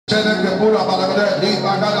Pura Balagada,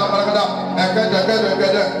 Bagada Balagada,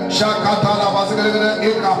 Ekada, Shakatana Basagada,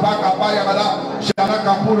 Ekapaka Payagada,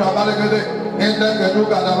 Shanakapura Balagade, and the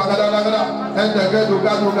Gaduga Bagada, and the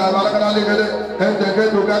Gaduga Balagada, and the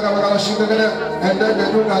Gaduga Bagada Shigada, and the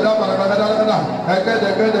Gaduga Bagada, Ekada,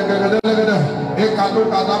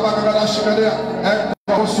 Ekaduka Bagada Shigada,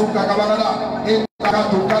 and Suka Bagada, in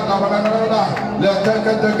Katuka Bagada, let the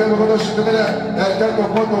Gaduga Shigada, and the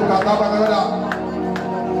Gaduga Bagada.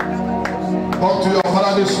 Talk to your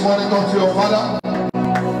father this morning. Talk to your father.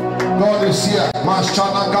 God is here.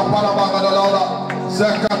 Mashana kapara bagadala.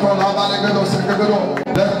 Zekato la balegado sekagado.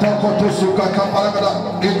 Letoko to suka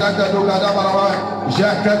kapara. Inagado gada baraba.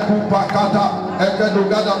 Jeke kupakata. Egado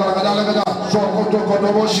gada baragada. Sokoto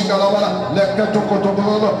kodobo shigalabara. Leketo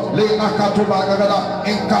kodobo. Lenakato bagada.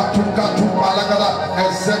 Inkatu katu balagada.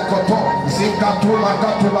 Ezekoto. Zikatu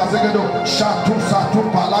makatu bazegado. Shatu satu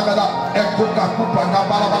balagada. Ekuka kupaka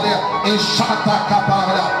balabale. In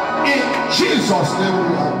Jesus' name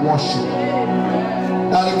we are worship.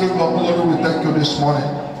 Daddy King of glory, we thank you this morning.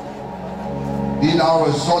 Be thou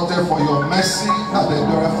exalted for your mercy that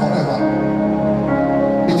endureth forever.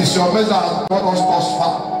 It is your mercy that has brought us thus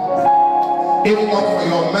far. If not for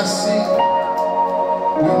your mercy,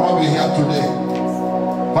 we will not be here today.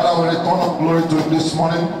 Father, we return of glory to you this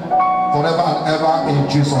morning, forever and ever, in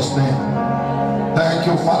Jesus' name. Thank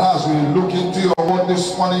you, Father, as we look into your word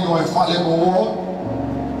this morning, your infallible word,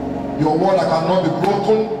 your word that cannot be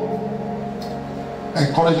broken.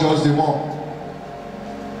 Encourage us the more.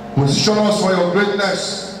 Position us for your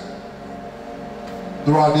greatness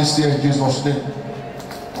throughout this year in Jesus' name.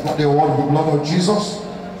 About the word of the blood of Jesus,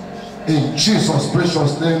 in Jesus'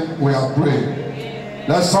 precious name we are praying.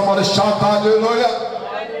 Let somebody shout hallelujah.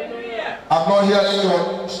 Hallelujah. I'm not hearing you.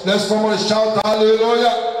 Let somebody shout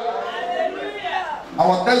hallelujah.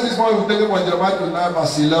 Our text this morning will take it from Jeremiah 29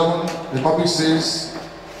 verse 11. The topic says,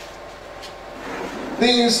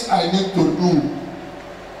 things I need to do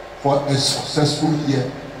for a successful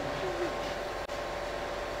year.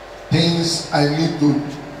 Things I need to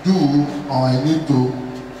do or I need to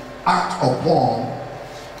act upon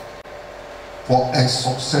for a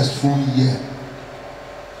successful year.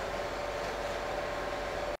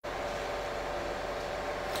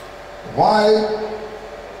 Why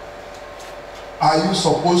are you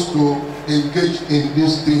supposed to engage in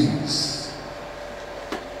these things?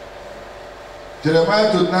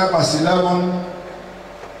 Jeremiah 29 verse 11.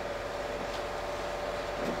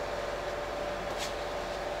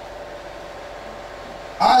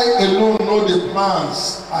 I alone know the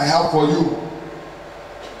plans I have for you.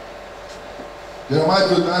 Jeremiah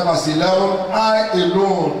 29 verse 11. I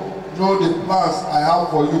alone know the plans I have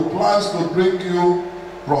for you. Plans to bring you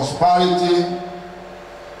prosperity,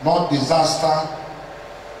 not disaster.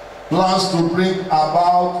 Plans to bring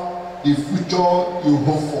about the future you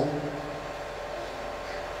hope for.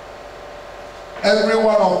 Every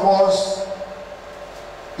one of us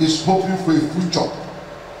is hoping for a future.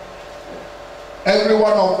 Every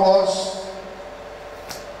one of us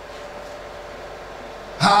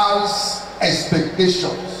has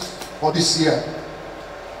expectations for this year.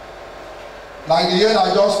 Like the year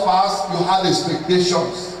that just passed, you had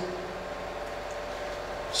expectations.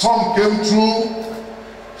 Some came true,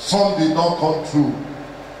 some did not come true.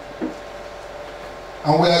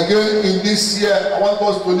 And we are again in this year. I want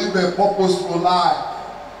us to live a purposeful life.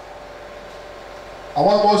 I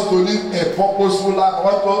want us to live a purposeful life. I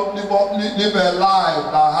want to live a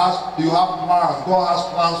life that you have plans. God has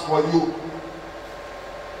plans for you.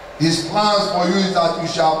 His plans for you is that you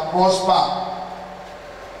shall prosper.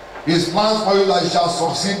 His plans for you that you shall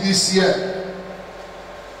succeed this year.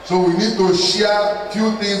 So we need to share a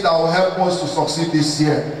few things that will help us to succeed this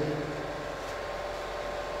year.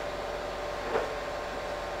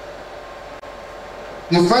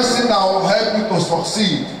 The first thing that will help you to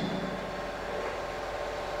succeed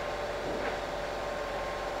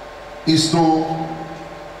is to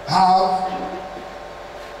have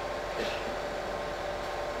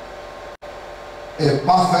a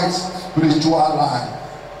perfect spiritual life,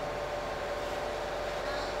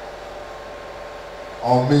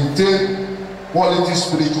 or maintain quality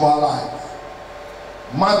spiritual life.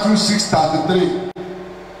 Matthew 6:33.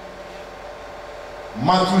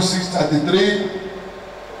 Matthew 6:33.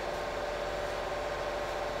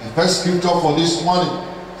 The first scripture for this morning.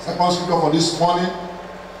 Second scripture for this morning.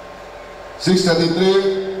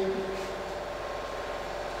 6:33.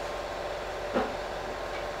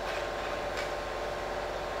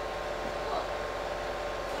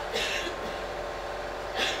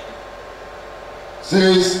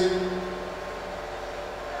 Says,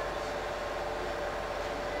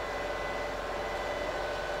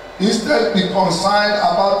 Instead, be concerned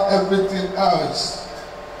about everything else.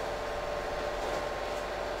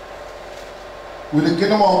 With the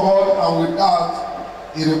kingdom of God and with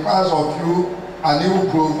that, He requires of you, and He will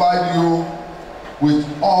provide you with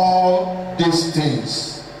all these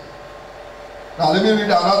things. Now let me read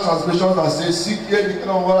another translation that says, seek ye the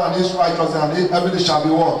kingdom of God and His righteousness, and everything shall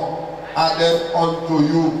be what? Added unto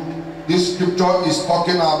you. This scripture is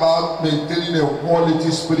talking about maintaining a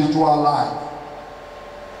quality spiritual life.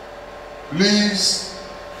 Please,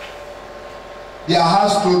 there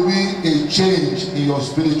has to be a change in your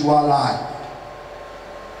spiritual life.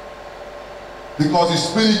 Because the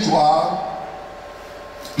spiritual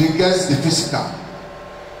begets the physical.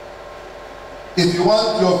 If you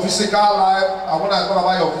want your physical life, and when I talk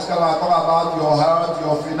about your physical life, I talk about your health,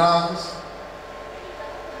 your finance,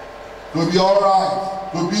 to be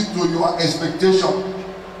alright, to be to your expectation.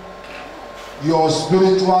 Your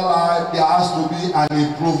spiritual life, there has to be an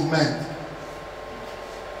improvement.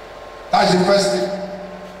 That's the first thing.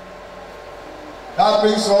 That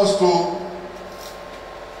brings us to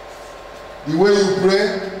the way you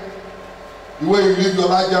pray, the way you live your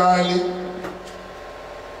life generally,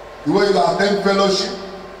 the way you attend fellowship.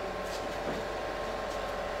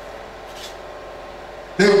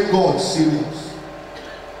 Take God serious.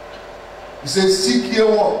 He says, seek ye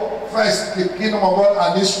what? First the kingdom of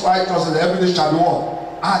God and His righteousness, everything shall be what?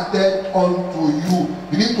 Added unto you.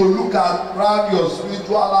 You need to look at around your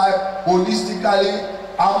spiritual life holistically.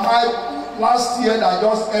 Am I, last year that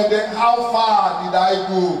just ended, how far did I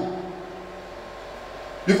go?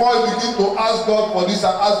 Before you begin to ask God for this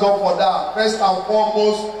and ask God for that, first and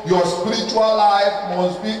foremost, your spiritual life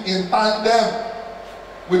must be in tandem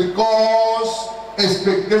with God's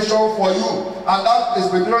expectation for you. And that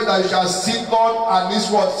expectation that you shall seek God and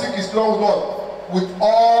His word, seek His love with God with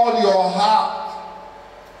all your heart.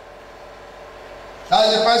 That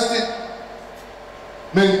is the first thing.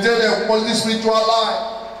 Maintain a quality spiritual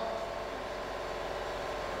life.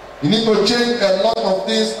 You need to change a lot of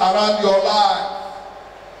things around your life.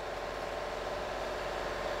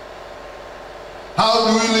 How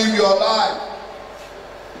do you live your life?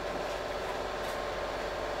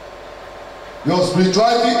 Your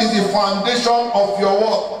spirituality is the foundation of your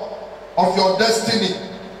work, of your destiny.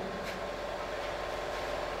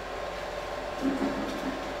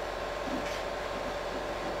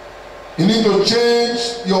 You need to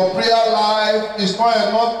change your prayer life. It's not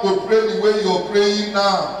enough to pray the way you're praying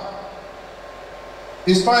now.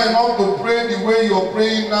 It's not enough to pray the way you're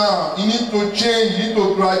praying now. You need to change. You need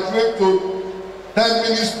to graduate to 10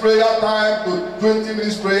 minutes prayer time to 20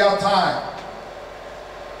 minutes prayer time.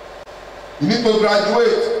 You need to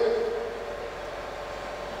graduate.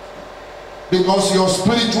 Because your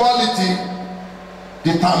spirituality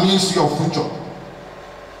determines your future.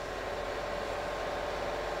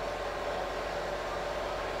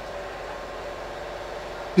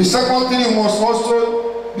 The second thing you must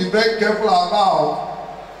also be very careful about,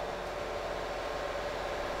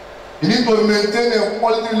 you need to maintain a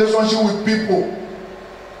quality relationship with people.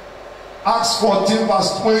 Acts 14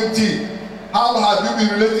 verse 20. How have you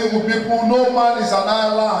been relating with people? No man is an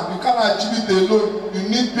island. You can't achieve it alone. You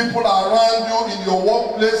need people around you in your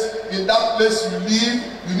workplace, in that place you live.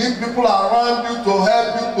 You need people around you to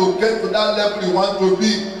help you to get to that level you want to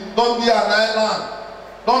be. Don't be an island.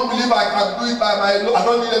 Don't believe I can do it by my own. I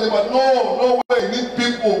don't need anybody. No way. You need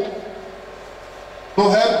people to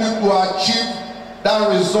help you to achieve that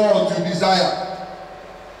result you desire.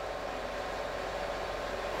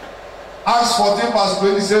 Acts 14 verse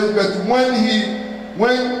 20 says, but when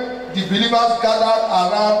the believers gathered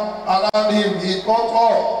around him, he got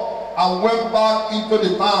up and went back into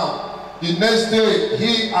the town. The next day,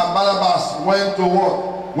 he and Barnabas went to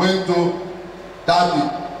what? Went to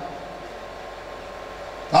Derbe.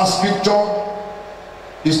 That scripture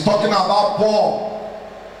is talking about Paul.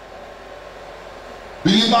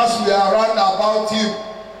 Believers were around about him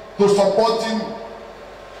to support him.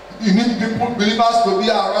 You need people, believers, to be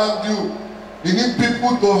around you. You need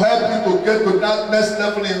people to help you to get to that next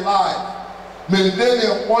level in life. Maintain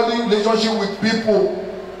a quality relationship with people.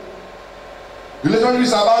 Relationship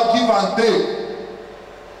is about give and take.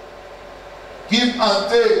 Give and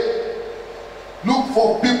take. Look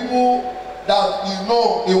for people that you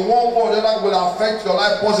know in one way or another will affect your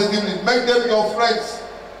life positively. Make them your friends,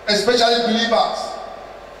 especially believers.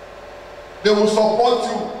 They will support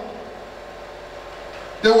you.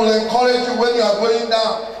 They will encourage you when you are going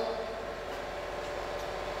down.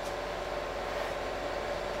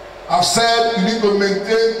 I've said you need to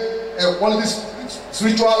maintain a quality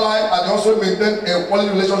spiritual life and also maintain a quality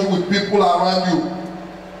relationship with people around you.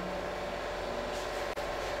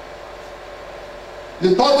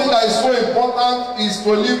 The third thing that is so important is to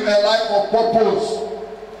live a life of purpose.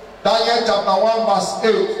 Daniel chapter 1 verse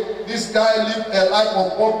 8. This guy lived a life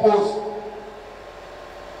of purpose.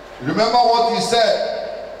 Remember what he said?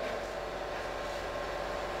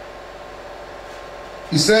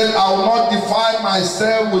 He said, I will not defile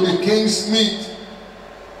myself with the king's meat.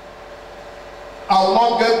 I will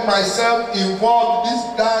not get myself involved.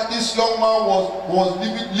 This young man was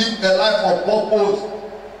living a life of purpose.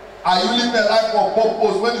 Are you living a life of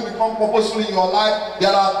purpose? When you become purposeful in your life,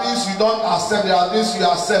 there are things you don't accept, there are things you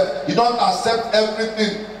accept. You don't accept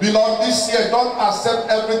everything. Beloved, this year, don't accept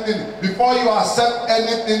everything. Before you accept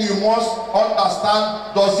anything, you must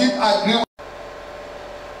understand, does it agree with?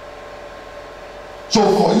 So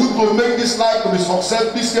for you to make this life to be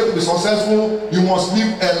successful, this year to be successful, you must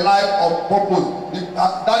live a life of purpose.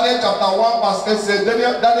 Daniel chapter 1 verse 8 says,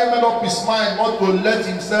 Daniel made up his mind not to let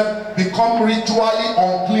himself become ritually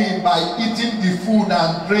unclean by eating the food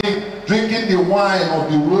and drinking the wine of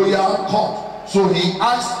the royal court. So he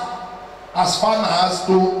asked Aspenaz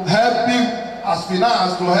to help him.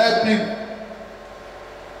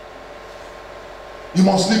 You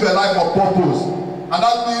must live a life of purpose. And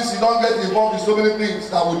that means you don't get involved in so many things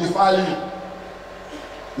that will defile you.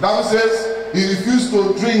 The Bible says he refused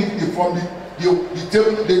to drink from the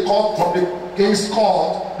table they called from the king's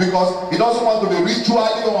court because he doesn't want to be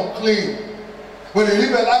ritually unclean. When you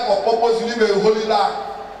live a life of purpose, you live a holy life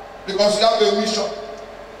because you have a mission.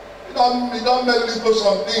 You don't make little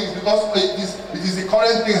some things because it is the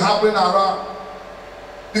current thing happening around.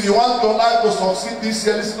 If you want your life to succeed this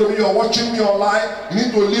year, listen to me, you're watching me online, you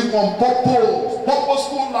need to live on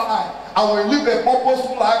purposeful life. And when you live a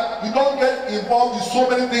purposeful life, you don't get involved in so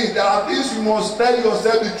many things. There are things you must tell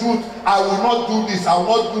yourself the truth. I will not do this, I will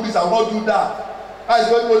not do this, I will not do that. That is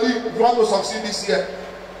going to live if you want to succeed this year.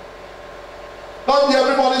 Don't be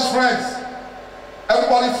everybody's friends.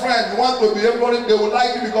 Everybody's friend. You want to be everybody, they will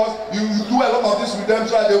like you because you do a lot of this with them,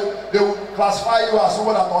 so they will classify you as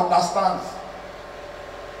someone that understands.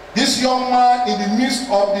 This young man, in the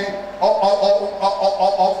midst of where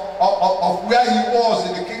he was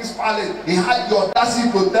in the king's palace, he had the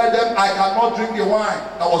audacity to tell them, I cannot drink the wine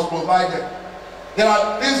that was provided. There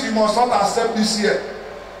are things you must not accept this year.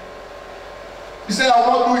 He said, I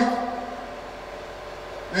will not do it.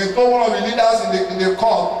 They told one of the leaders in the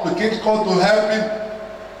court, the king's court, to help him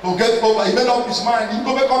to get over. He made up his mind. You need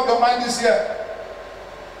to make up your mind this year.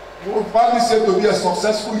 You will find this year to be a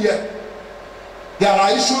successful year. There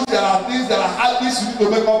are issues, there are things, there are habits you need to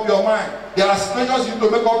make up your mind. There are situations you need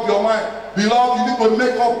to make up your mind. Beloved, you need to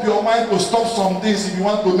make up your mind to stop some things if you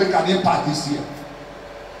want to make an impact this year.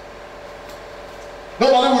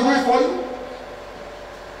 Nobody will do it for you.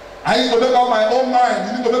 I need to make up my own mind.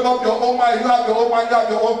 You need to make up your own mind. You have your own mind, you have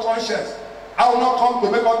your own conscience. I will not come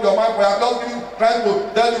to make up your mind for you. I'm just trying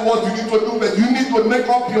to tell you what you need to do, but you need to make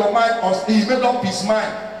up your mind. He made up his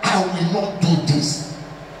mind. I will not do this.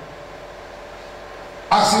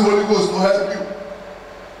 Asking Holy Ghost to help you.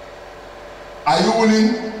 Are you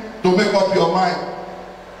willing to make up your mind?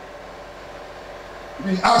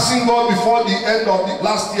 Be asking God before the end of the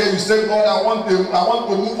last year. You say, God, I want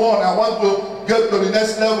to move on. I want to get to the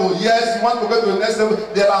next level. Yes, you want to get to the next level.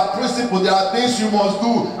 There are principles, there are things you must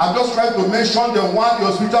do. I'm just trying to mention the one.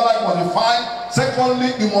 Your spiritual life must be fine.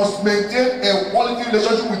 Secondly, you must maintain a quality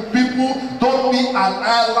relationship with people. Don't be an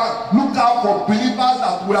island. Look out for believers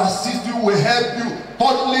that will assist you, will help you.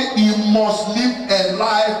 Thirdly, you must live a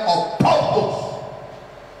life of purpose.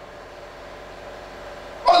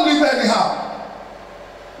 Don't live anyhow.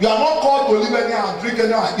 You are not called to live anyhow, drink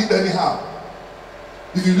anyhow, and eat anyhow.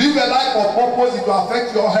 If you live a life of purpose, it will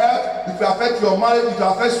affect your health, it will affect your marriage, it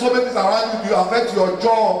will affect so many things around you, it will affect your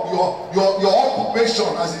job, your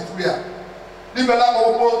occupation, as it were. Live a life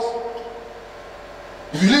of purpose.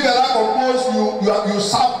 If you live a life of purpose, you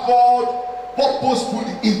serve God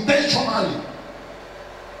purposefully, intentionally.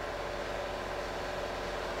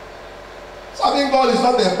 Serving God is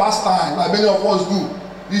not a pastime like many of us do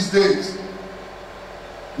these days.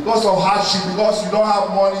 Because of hardship, because you don't have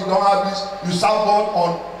money, you don't have this, you serve God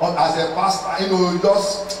on as a pastor,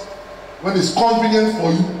 just when it's convenient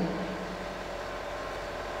for you.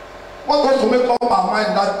 Want us to make up our mind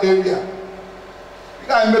in that area. The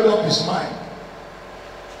guy made up his mind.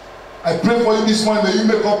 I pray for you this morning, may you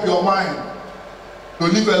make up your mind to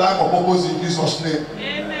live a life of purpose in Jesus' name.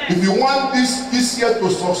 Amen. If you want this year to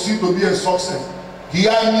succeed, to be a success,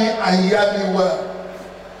 hear me and hear me well.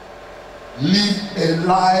 Live a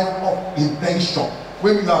life of intention.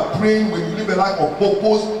 When you are praying, when you live a life of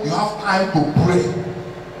purpose, you have time to pray.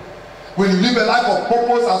 When you live a life of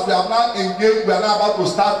purpose, as we have now engaged, we are now about to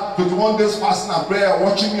start 21 days fasting and prayer.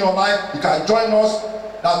 Watching me online, you can join us.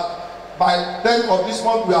 That by 10th of this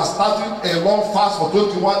month, we are starting a long fast for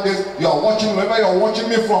 21 days. You are watching, wherever you are watching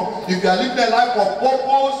me from. If you are living a life of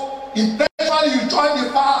purpose, intentionally you join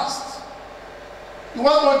the fast. You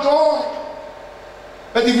want to join.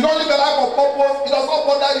 But if you don't live a life of purpose, it does not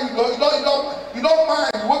bother you. You don't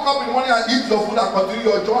mind. You wake up in the morning and eat your food and continue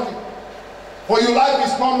your journey. For your life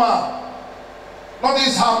is normal. Nothing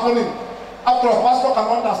is happening. After a pastor can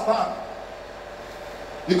understand.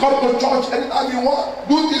 You come to church anytime you want.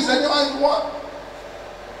 Do this anytime you want.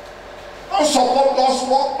 Don't support God's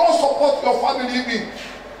work. Don't support your family living.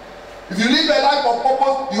 If you live a life of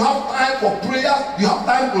purpose, you have time for prayer, you have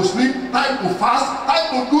time to sleep, time to fast, time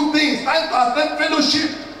to do things, time to attend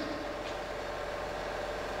fellowship,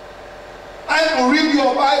 time to read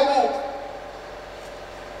your Bible.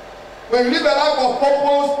 When you live a life of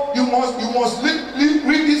purpose, you must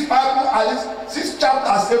read this Bible at least 6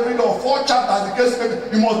 chapters every day or 4 chapters the case may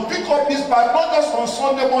be. You must pick up this Bible, not just on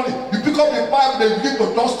Sunday morning. You pick up the Bible, then you begin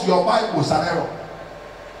to dust your Bible. It's an error.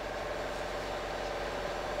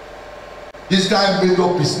 This guy made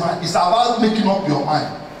up his mind. It's about making up your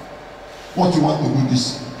mind what you want to do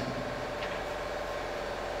this year.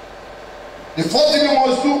 The first thing you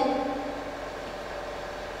must do,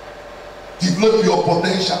 develop your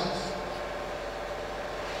potentials.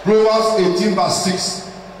 Proverbs 18 verse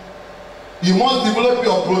 6. You must develop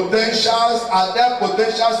your potentials, and their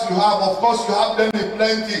potentials you have. Of course, you have them in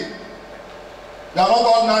plenty. You are not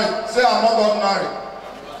ordinary. Say, I'm not ordinary.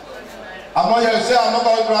 I'm not here. Say, I'm not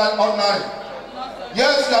ordinary.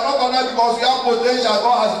 Yes, you are not ordinary because you have potential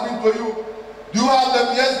God has been to you. Do you have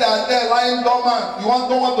them? Yes, they are there lying dormant. You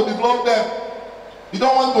don't want to develop them. You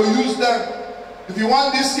don't want to use them. If you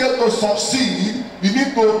want this year to succeed, you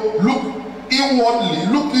need to look inwardly,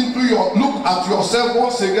 look at yourself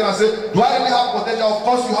once again and say, do I really have potential? Of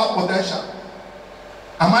course you have potential.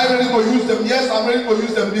 Am I ready to use them? Yes, I'm ready to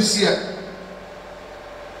use them this year.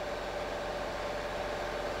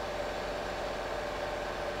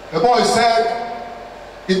 The boy said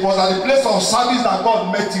it was at the place of service that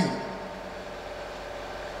God met him.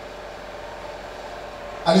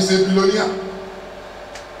 And he's a billionaire.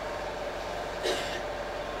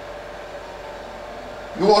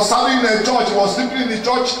 He was serving in a church. He was sleeping in the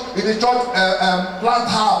church plant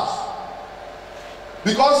house,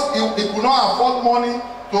 because he could not afford money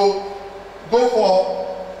to go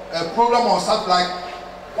for a program on Saturday like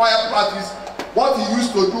choir practice. What he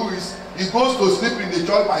used to do is he goes to sleep in the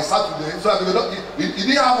church by Saturday. So he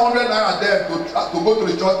didn't have 100 naira there to go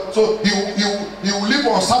to the church. So he will leave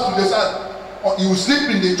on Saturday. So he will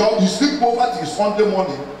sleep in the church. He sleep over till Sunday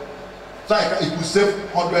morning, so he could save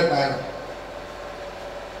 100 naira.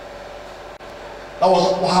 That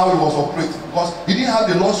was how he was operating, because he didn't have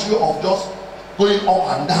the luxury of just going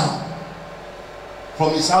up and down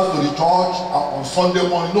from his house to the church on Sunday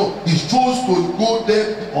morning. No, he chose to go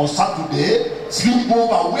there on Saturday, sleep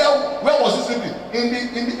over. Where was he sleeping?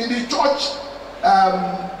 In the church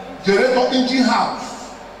generator engine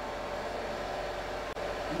house.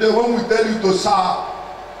 Then when we tell you to serve,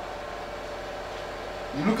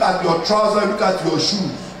 you look at your trousers, look at your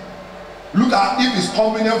shoes, look at if it's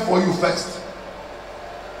convenient for you first.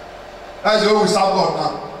 That's the way we serve God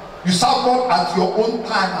now. You serve God at your own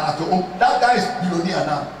time and at your own. That guy is billionaire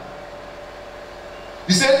now.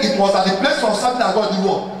 He said it was at the place of something that God did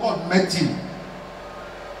what? God met him.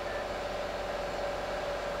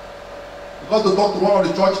 He got to talk to one of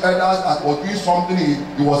the church elders that was doing something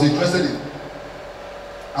he was interested in.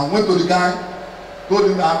 And went to the guy,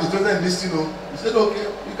 told him, I'm interested in this thing. He said, okay,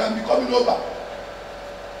 you can be coming over.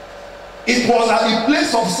 It was at the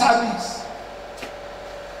place of service.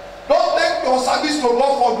 Don't take your service to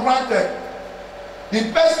God for granted.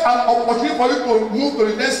 The best opportunity for you to move to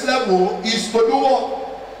the next level is to do what?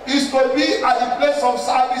 Is to be at the place of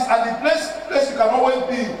service, and the place you can always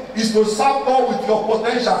be is to serve God with your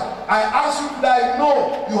potential. I ask you today, I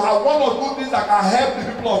know you have one or two things that can help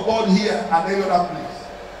the people of God here and any other place.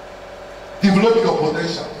 Develop your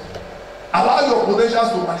potential. Allow your potentials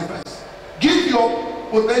to manifest. Give your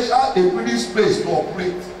potential a breathing space to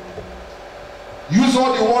operate. Use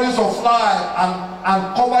all the worries of life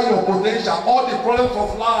and cover your potential. All the problems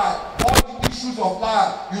of life, all the issues of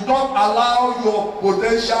life. You don't allow your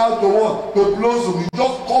potential to what? To blossom. You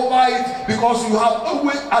just cover it, because you have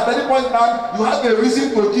always, at any point in time, you have a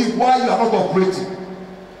reason to give why you are not operating.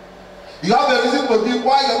 You have a reason to give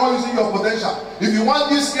why you're not using your potential. If you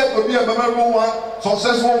want this year to be a memorable one,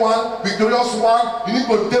 successful one, victorious one, you need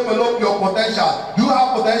to develop your potential. Do you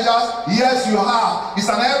have potentials? Yes, you have. It's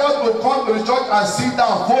an error to come to the church and sit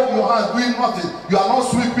down, fold your hands, doing nothing. You are not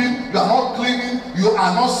sweeping, you are not cleaning, you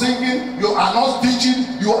are not singing, you are not teaching,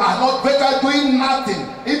 you are not better doing nothing.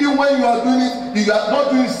 Even when you are doing it, you are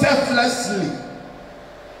not doing it selflessly.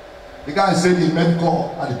 The guy said he met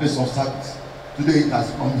God at the place of service. Today it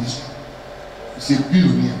has become history. He's a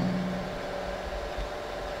billionaire.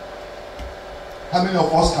 How many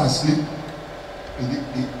of us can sleep in the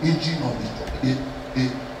engine of the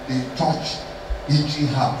church engine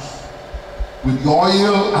house with the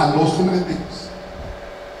oil and those so many things?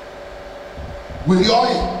 With the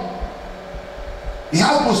oil, he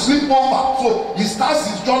has to sleep over. So he starts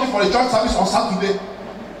his journey for the church service on Saturday.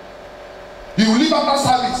 He will leave after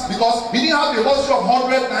service because he didn't have the luxury of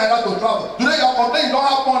 100 naira to travel. Today you are complaining you don't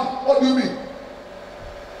have money. What do you mean?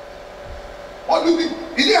 What do you mean?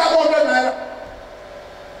 He didn't have 100 naira.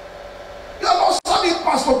 You are not serving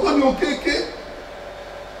Pastor Tony Okeke.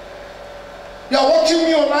 You are watching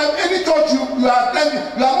me online. Any church you are attending,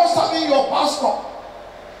 you are not serving your pastor.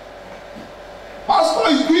 Pastor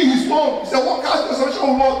is doing his own. He's a worker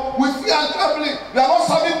preservation Lord with fear and trembling. You are not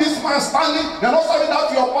serving this man standing. You are not serving that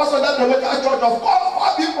to your pastor, that to your local church. Of course,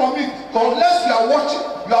 far be from me. Unless you are watching,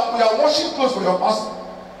 you are washing clothes for your pastor.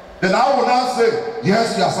 Then I will now say,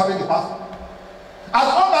 yes, you are serving the pastor. As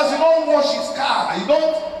long as you don't wash his car, you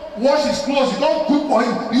don't wash his clothes, you don't cook for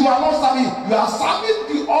him, you are not serving him. You are serving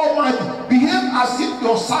the Almighty. Behave as if you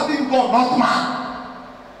are serving God, not man.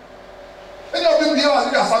 Many of you behave as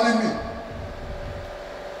if you are serving me.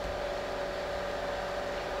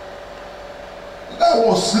 The guy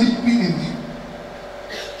was sleeping in the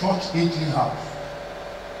church aging house.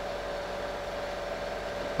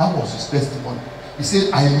 That was his testimony. He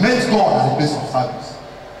said, I met God at the place of service.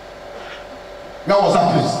 Where was that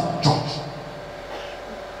place? Church.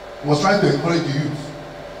 He was trying to encourage the youth.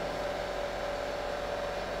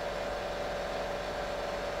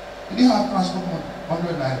 He didn't have transport money,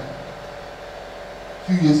 100 naira. A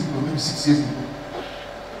few years ago, maybe 6 years ago.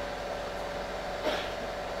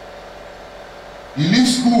 He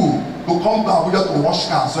leaves school to come to Abuja to wash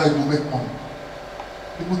cars so he will make money.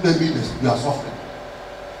 People tell me this, we are suffering.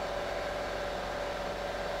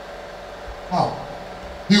 Wow.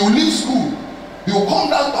 He will leave school. He will come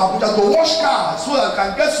down to Abuja to wash cars so that he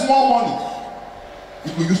can get small money.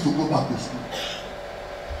 People used to go back to school.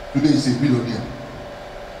 Today he's a billionaire.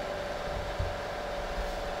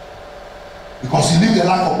 Because he lived a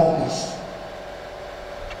life of purpose.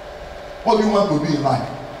 What do you want to be in life?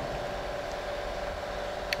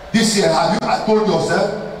 This year, have you told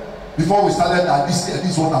yourself before we started that this year,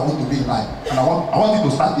 this is what I want to be in life? And I want you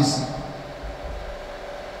to start this year.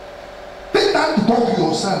 Take time to talk to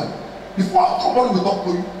yourself. Before somebody will talk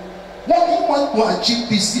to you, what do you want to achieve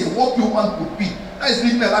this year? What do you want to be? That is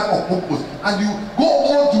living a life of purpose. And you go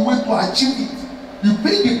all the way to achieve it. You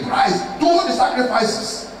pay the price, do all the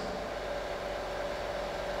sacrifices.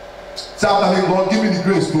 Say after me, Lord, give me the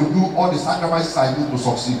grace to do all the sacrifices I do to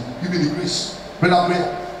succeed. Give me the grace. Pray that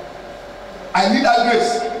prayer. I need that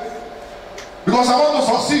grace. Because I want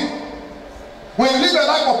to succeed. When you live a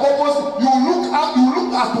life of purpose, you look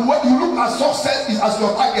at success is as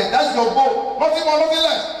your target. That's your goal. Nothing more, nothing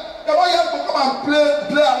less. You're not here to come and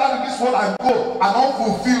play around in this world and go and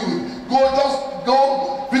unfulfilled.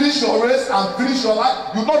 Go finish your race and finish your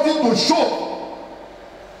life. You've nothing to show.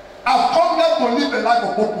 I've come here to live a life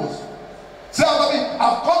of purpose. Say after me,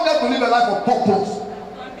 I've come here to live a life of purpose.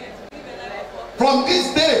 From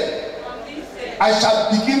this day, I shall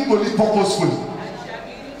begin to live purposefully.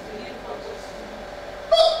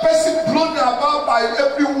 Not person blown about by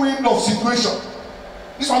every wind of situation.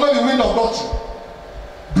 This will not be wind of doctrine.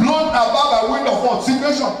 Blown about by wind of what?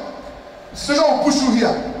 Situation. Situation will push you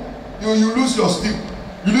here. You lose your steam.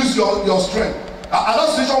 You lose your strength.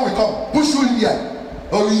 Another situation will come, push you here.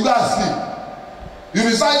 Or you go and sleep. You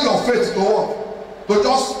resign your faith to what? To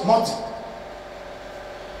just nothing.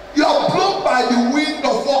 You are blown by the wind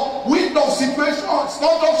of what? Wind of situations.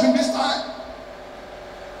 Not just in this time.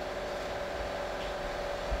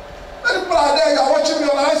 Many people are there, you are watching me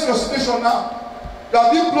analyze your situation now. You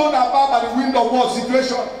are being blown about by the wind of what?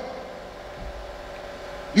 Situation.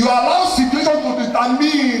 You allow situation to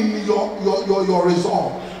determine your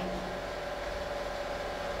resolve.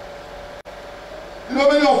 You know,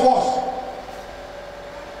 many of us,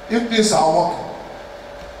 if things are working,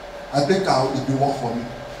 I think it will work for me.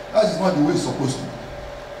 That is not the way it's supposed to be.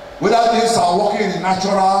 Whether things are working in the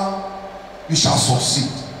natural, you shall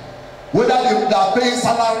succeed. Whether they are paying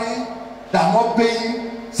salary, they are not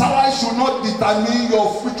paying, salary should not determine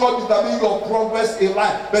your future, determine your progress in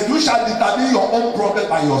life, but you shall determine your own progress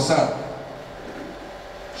by yourself.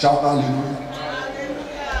 Shout hallelujah.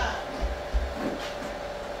 Hallelujah.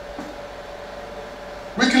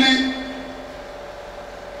 Quickly,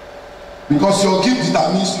 because your gift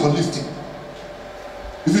determines your lifting.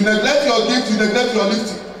 If you neglect your gift, you neglect your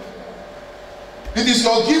lifting. It is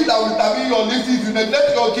your gift that will determine your lifting. If you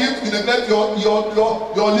neglect your gift, you neglect your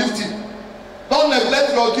lifting. Don't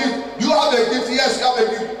neglect your gift. You have a gift. Yes, you have a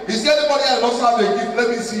gift. Is there anybody else doesn't have a gift? Let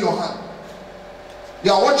me see your hand.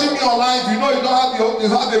 You are watching me online. If you know you don't have you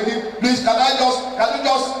have a gift, please can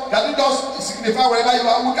you just signify wherever you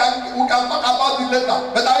are? We can talk about it later.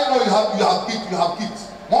 But I know you have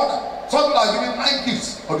gifts. More than some people are giving 9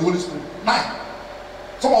 gifts of the Holy Spirit. 9.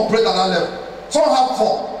 Some operate at that level. Some have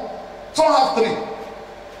 4. Some have 3.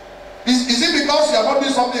 Is it because you are not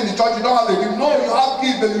doing something in the church you don't have a gift? No, you have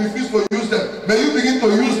gifts, but you refuse to use them. May you begin to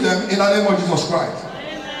use them in the name of Jesus Christ.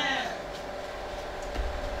 Amen.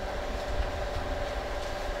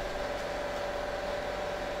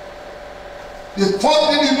 The fourth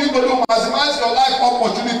thing you need to do, maximize your life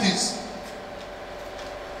opportunities.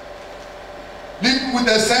 Live with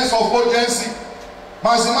a sense of urgency.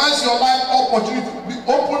 Maximize your life opportunity.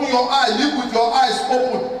 Open your eyes. Live with your eyes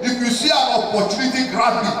open. If you see an opportunity,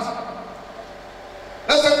 grab it.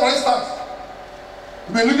 Let's say, for instance,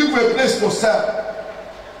 you've been looking for a place to sell,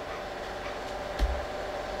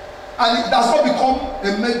 and it does not become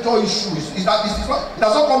a major issue. It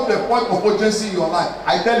does not come to a point of urgency in your life.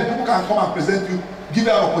 I tell you, people can come and present you, give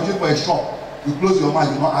you an opportunity for a shop. You close your mind,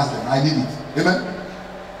 you don't ask them, I need it. Amen.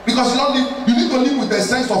 Because you need to live with a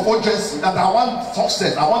sense of urgency that I want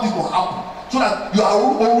success, I want it to happen. So that you are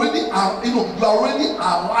already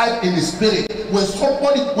alive in the spirit.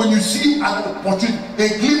 When you see an opportunity, a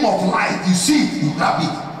gleam of light, you see it, you grab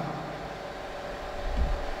it.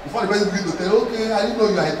 Before the person begins to tell you, okay, I didn't know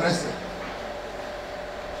you are interested.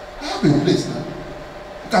 I have a place now.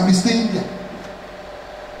 You can be staying there.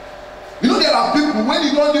 You know, there are people, when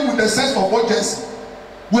you don't live with a sense of urgency,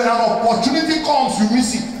 when an opportunity comes, you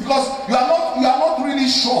miss it. Because you are not really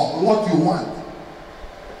sure what you want.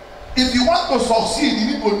 If you want to succeed, you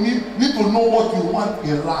need to know what you want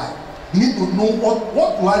in life. You need to know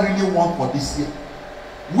what do I really want for this year.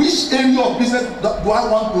 Which area of business do I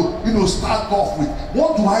want to start off with?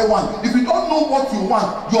 What do I want? If you don't know what you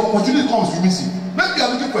want, the opportunity comes, you miss it. Maybe you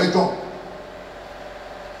are looking for a job,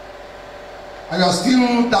 and you are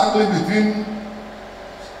still dangling between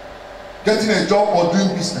getting a job or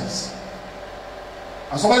doing business.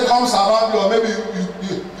 And somebody comes around you, or maybe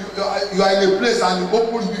you are in a place and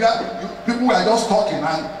people were just talking,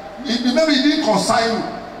 and maybe it didn't concern you.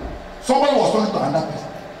 Somebody was talking to another person.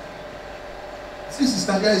 See,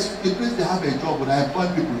 sister, there is a place they have a job, but I employ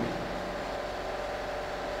people.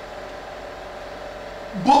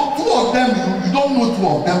 But 2 of them, you don't know 2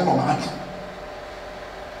 of them from another.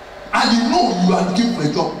 And you know you are looking for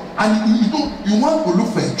a job, and you want to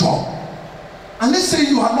look for a job. And let's say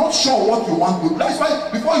you are not sure what you want to do. That's why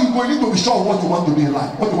before you go, you need to be sure what you want to do in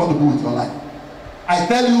life, what you want to do with your life. I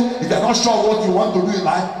tell you, if you are not sure what you want to do in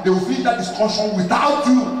life, they will finish that discussion without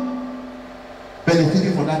you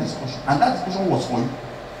benefiting from that discussion. And that discussion was for you.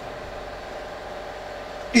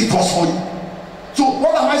 It was for you. So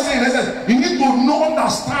what am I saying? Listen, you need to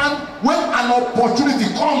understand when an opportunity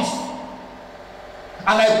comes.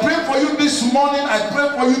 And I pray for you this morning, I pray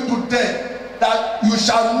for you today, that you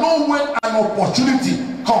shall know when an opportunity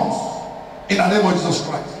comes in the name of Jesus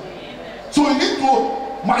Christ. So you need to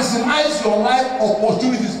maximize your life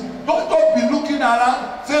opportunities. Don't be looking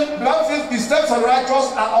around. The Bible says the steps of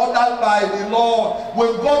righteous are ordered by the Lord.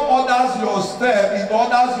 When God orders your step, He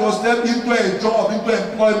orders your step into a job,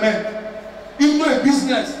 into employment, into a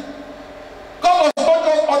business. God does not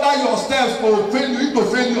just order your steps into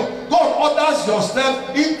failure. God orders your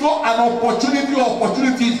steps into an opportunity or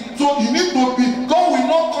opportunities. So you need to be, God will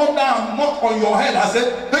not come down and knock on your head and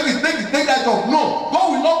say, take that job. No,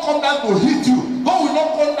 God will not come down to hit you. God will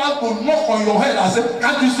not come down to knock on your head and say,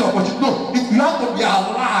 can't you see opportunity? No, you have to be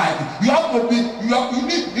alive. You have to be,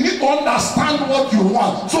 you need to understand what you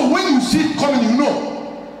want. So when you see it coming, you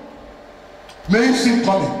know. May you see it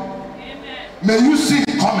coming. Amen. May you see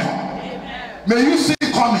it coming. Amen. May you see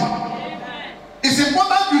it coming. Amen. It's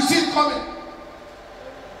important you see it coming.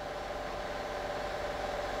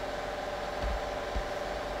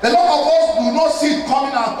 A lot of us do not see it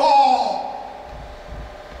coming at all.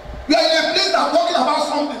 We are in a place that talking about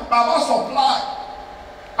something, about supply,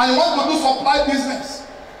 and you want to do supply business.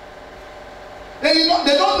 They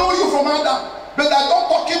don't know you from Adam. but they're not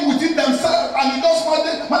talking within themselves, and you just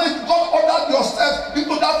manage to God ordered yourself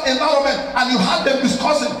into that environment, and you had them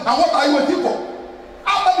discussing, and what are you waiting for?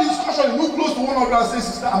 After the discussion, you move close to one another and say,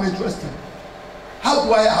 sister, I'm interested. How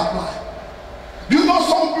do I apply? Do you know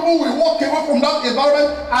some people will walk away from that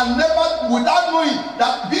environment and never, without knowing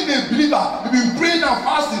that being a believer, you've been praying and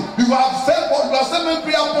fasting, you have sent many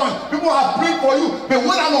prayer points, people have prayed for you, but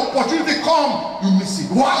when an opportunity comes, you miss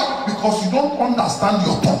it. Why? Because you don't understand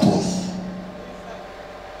your purpose.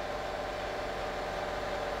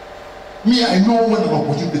 Me, I know when an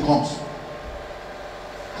opportunity comes.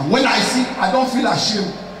 And when I see, I don't feel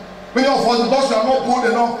ashamed. Many of us, because you are not bold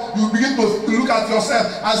enough, you begin to look at yourself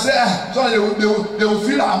and say, so they will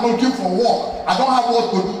feel that I'm not looking for work. I don't have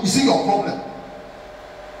work to do. You see your problem.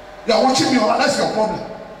 You are watching me, that's your problem.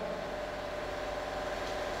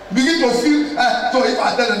 You begin to feel, so if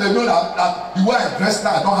I tell them they know that the way I dress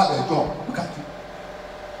now, I don't have a job. Look at you.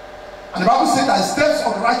 And the Bible says that the steps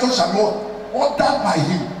of the righteous shall be ordered by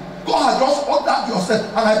him. God has just ordered yourself,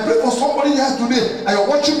 and I pray for somebody here today, and you're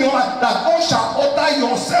watching me online, that God shall order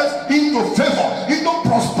yourself into favor, into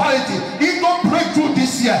prosperity, into breakthrough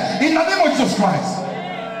this year, in the name of Jesus Christ.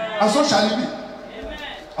 And so shall it be.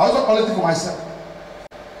 I also call it for myself.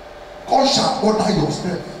 God shall order your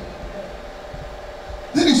step.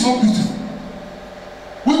 This is so beautiful.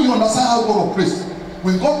 When you understand how God operates,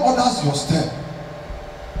 when God orders your step,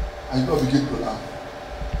 and you begin to laugh.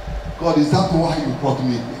 God, is that why you brought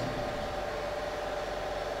me here?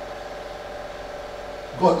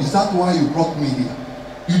 God, is that why you brought me here?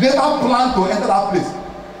 You never planned to enter that place.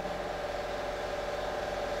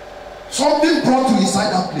 Something brought you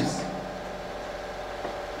inside that place.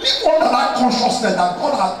 Live under that consciousness that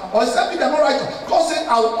God has, or except if they're not righteous. God said,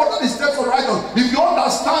 I will order the steps of the righteous. If you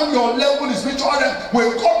understand your level in spiritual realm,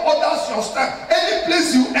 when God orders your step, any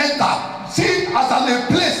place you enter, see it as a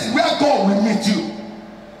place where God will meet you.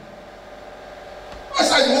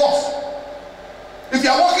 That's how it works. If you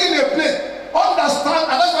are walking in a place,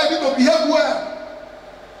 understand, and that's why you need to behave well.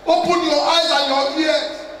 Open your eyes and your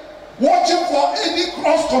ears, watching for any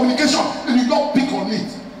cross communication, and you don't pick on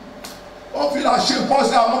it. Don't feel ashamed. Paul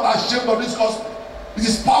said, I'm not ashamed of this gospel. It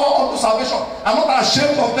is power unto salvation. I'm not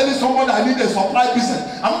ashamed of telling somebody I need a supply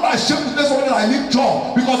business. I'm not ashamed to tell somebody that I need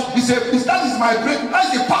job, because that is my breakthrough.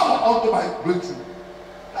 That is the power unto my breakthrough.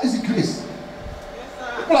 That is the grace.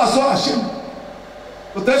 People are so ashamed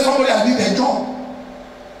to tell somebody I need a job.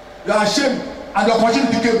 You are ashamed, and the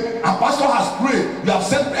opportunity came, and pastor has prayed, you have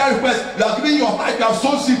sent prayer requests, you have given your life, you have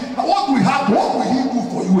sown seed. And what will happen? What will he do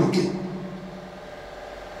for you again?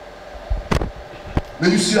 May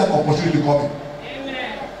you see that opportunity coming.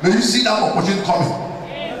 Amen. May you see that opportunity coming.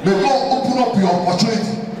 Amen. May God open up your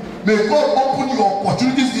opportunity. May God open your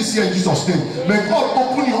opportunities this year in Jesus' name. May God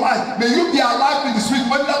open your eyes. May you be alive in the spirit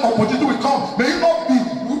when that opportunity will come. May you not be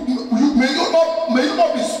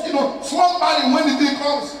slumbering when the day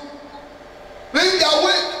comes. May you be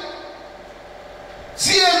awake.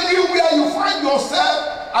 See everywhere you find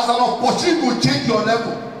yourself as an opportunity to change your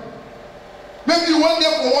level. Maybe you went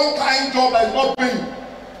there for one kind job that is not paying.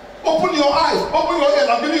 Open your eyes, open your ears.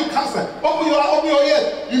 I'm giving you cancer. Open your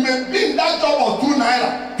ears. You may be in that job of 2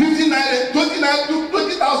 naira, 50 naira, 20 naira,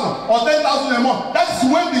 20,000 or 10,000 a month. That's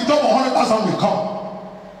when the job of 100,000 will come.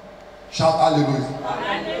 Shout hallelujah.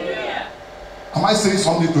 Hallelujah. Am I saying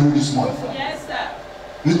something to you this morning? Yes, sir.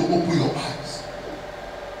 You need to open your eyes.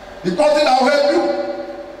 The nothing that will help you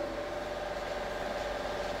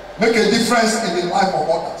make a difference in the life of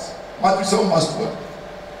others. Matthew 7 verse 12.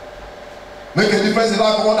 Make a difference in the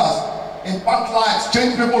life of others. Impact lives,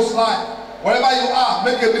 change people's lives. Wherever you are,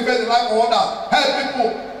 make a difference in the life of others. Help people,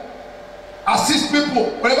 assist people.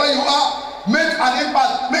 Wherever you are, make an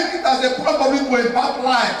impact. Make it as a point of view to impact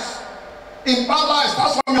lives. Impact lives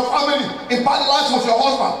starts from your family. Impact the lives of your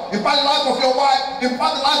husband. Impact the life of your wife.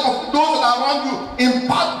 Impact the life of those that are around you. Be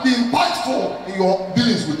impactful in your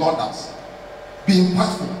dealings with others. Be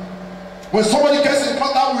impactful. When somebody gets in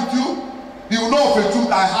contact with you, you will know for a truth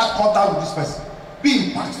that I had contact with this person.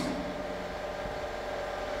 Be impactful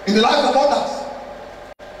in the life of others.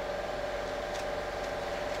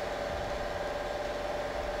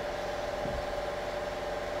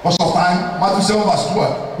 Most of the time, Matthew 7 verse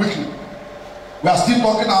 12, quickly. We are still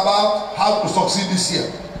talking about how to succeed this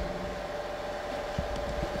year.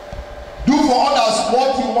 Do for others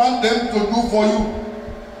what you want them to do for you.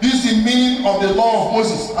 This is the meaning of the law of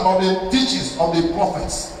Moses and of the teachings of the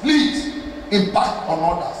prophets. Please impact on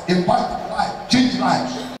others, impact life, change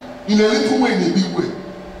lives in a little way, in a big way.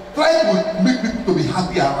 Try to make people to be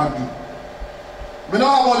happy around you. We don't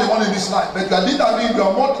have all the money in this life, but you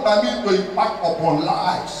are more determined to impact upon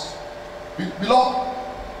lives. Beloved,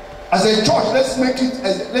 As a church, let's make it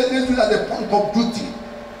let's do it as a point of duty.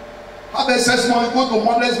 Have excess money, go to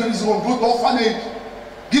motherless babies home, go to orphanage,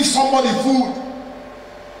 give somebody food,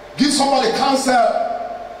 give somebody cancer.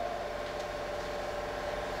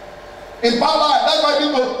 In life, that's why we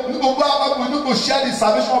need to go out, we need to share the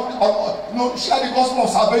salvation of, share the gospel of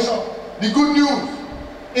salvation, the good news,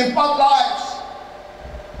 impact lives.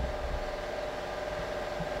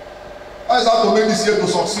 How is that to make this year to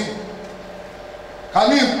succeed?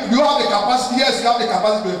 Can you have the capacity? Yes, you have the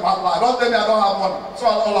capacity to impact life. Don't tell me I don't have money. It's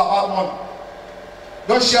all about money.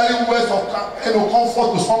 Just sharing words of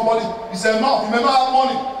comfort to somebody is enough. You may not have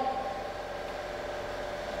money.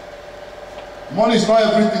 Money is not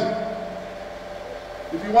everything.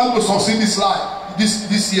 If you want to succeed this life,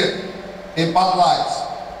 this year, impact lives.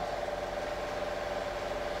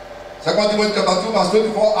 2 Timothy chapter 2 verse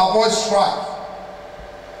 24, avoid strife.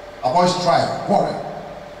 Avoid strife, quarrel.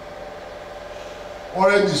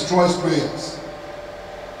 Quarrel destroys prayers.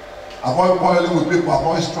 Avoid quarreling with people,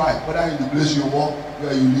 avoid strife. Whether in the place you work,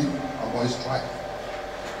 where you live, avoid strife.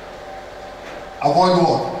 Avoid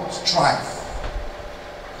what? Strife.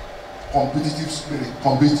 Competitive spirit,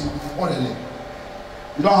 competing, quarreling.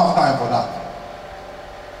 You don't have time for that.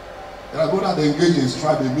 There are people that engage in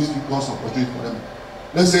strife, they miss God's opportunity for them.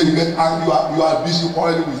 Let's say you get angry, you are busy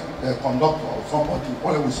quarreling with a conductor or somebody, you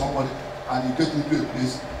quarrel with somebody, and you get into a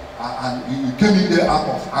place and you came in there out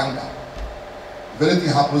of anger. If anything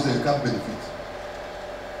happens there, you can't benefit.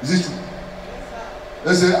 Is it true?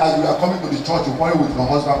 Let's say as you are coming to the church, you quarrel with your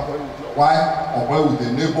husband, quarrel with your wife, or quarrel with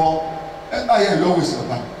the neighbor, enter here, you don't waste your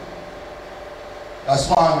time. That's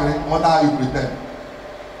so angry, what are you pretend?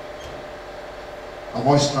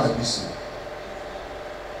 Avoid strife this year.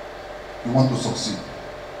 You want to succeed.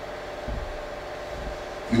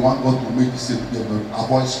 You want God to make this year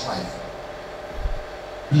avoid strife.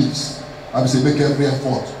 Please, I will say, make every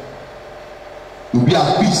effort to be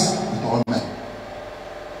at peace with all men.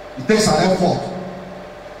 It takes an effort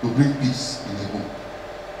to bring peace in a home.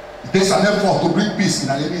 It takes an effort to bring peace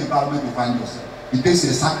in any environment you find yourself. It takes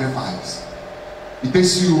a sacrifice. It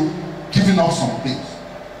takes you giving up some things,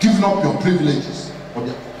 giving up your privileges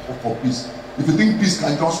for peace. If you think peace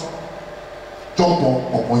can just jump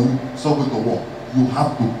upon you, it's not going to work. You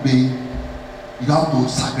have to pay, you have to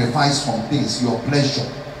sacrifice some things, your pleasure,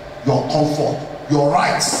 your comfort, your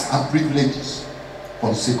rights and privileges for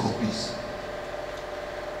the sake of peace.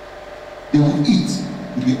 They will eat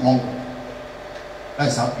to be hungry. That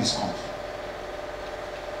is how peace comes.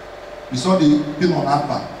 We saw the thing on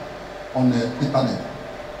advert on the internet.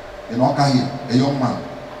 In Okeke, a young man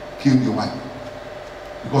killed the wife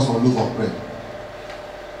because of a loaf of bread.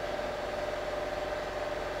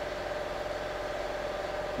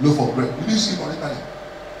 Loaf of bread. Did you see it on internet?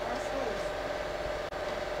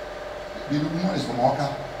 The woman is from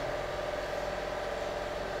Okeke.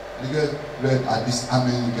 The girl bread at this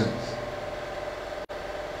arming girls.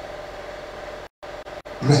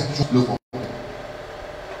 Bread, just loaf of bread.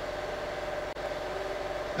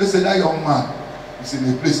 They say that young man is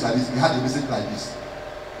in a place like this. He had a message like this.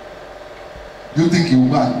 Do you think he will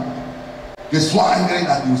go and get so angry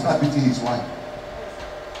that he will start beating his wife?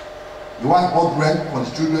 The wife bought bread for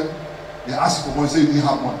the children. They asked for money, say you didn't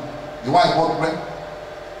have money. The wife bought bread.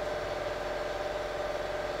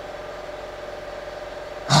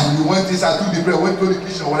 And he went inside, took the bread, went to the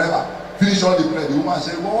kitchen or whatever, finished all the bread. The woman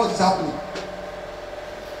said, well, what is happening?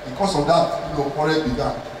 Because of that, quarrel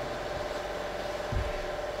began.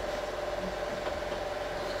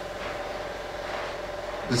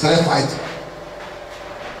 They started fighting.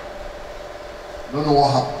 Don't know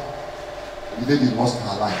what happened. The lady lost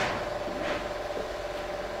her life.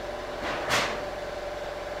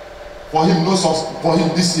 For him, no success. For him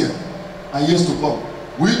this year and years to come,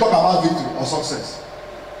 will you talk about victory or success?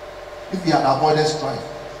 If he had avoided strife,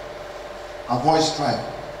 avoid strife.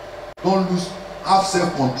 Don't lose. Have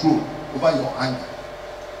self-control over your anger.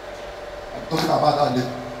 I'm talking about that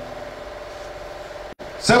later.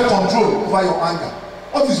 Self-control over your anger.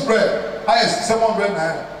 What is bread? Highest 700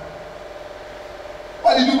 naira.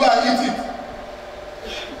 Why did you go and eat it?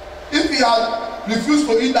 If he had refused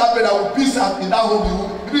to eat that bread, I would peace out in that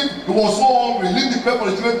home. He was so hungry. Leave the bread for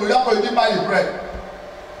the children to eat, but you didn't buy the bread.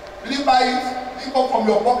 You didn't buy it. It didn't come from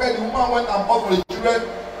your pocket. The woman went and bought for the children,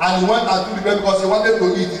 and he went and took the bread because he wanted to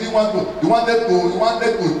eat. He didn't want to. He wanted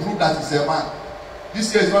to prove that he's a man.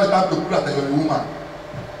 This year is not the time to prove that you're a woman.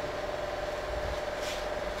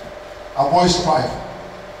 Avoid strife.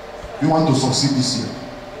 You want to succeed this year.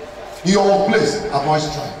 In your workplace, avoid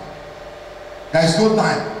strife. There is no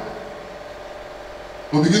time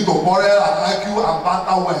to begin to quarrel and argue and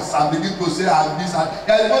banter words and begin to say I am this and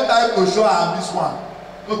there is no time to show I am this one.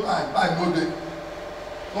 No time, no day.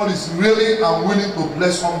 God is really unwilling to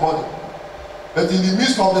bless somebody. But in the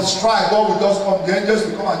midst of the strife, God will just come. The angels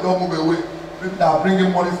will come and don't move away. Maybe they are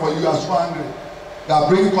bringing money for you. You are so angry. They are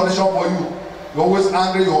bringing connection for you. You're always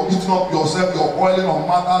angry. You're eating up yourself. You're boiling on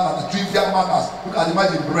matters and trivial matters. Look at the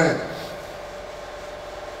imagine bread.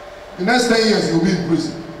 The next 10 years, you'll be in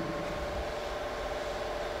prison.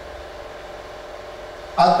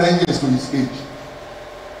 Add 10 years to his age.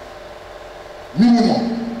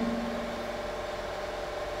 Minimum.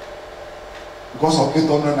 Because of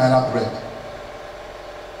 800 naira bread.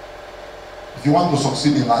 If you want to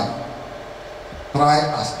succeed in life, try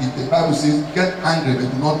as if the Bible says, get angry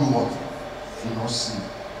but do not do what? Do not sin.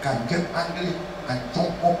 You can get angry and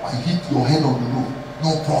jump up and hit your head on the roof.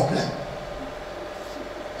 No problem.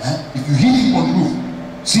 If you hit it on the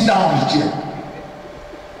roof, sit down on the chair.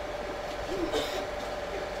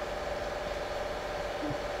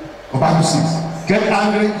 The Bible says, get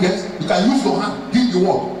angry, yes, you can use your hand, hit the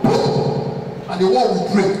wall, and the wall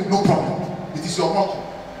will break, no problem. It is your motto.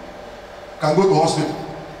 Can go to hospital.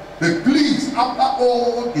 But please, after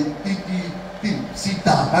all the thing, sit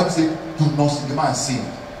down. Bible says, do not sin. The man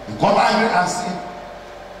sinned. He got angry and sinned.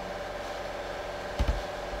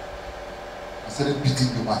 I started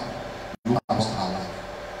beating the man. You lost her life.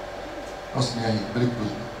 Just near him, very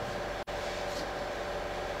close.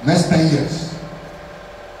 Next 10 years,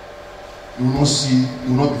 you will not see,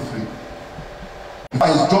 you will not be free. In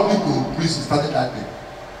fact, his journey to prison started that day.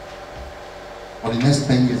 For the next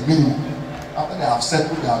 10 years, minimum. After they have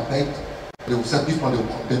settled their debt, they will settle before they will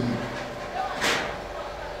condemn you.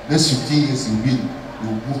 Next 15 years, you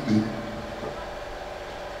will move to you.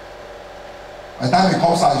 By the time he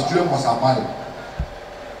comes out, his children must have married.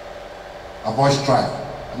 Avoid strife.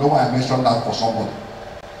 I know why I mentioned that for somebody.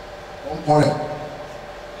 Don't quarrel.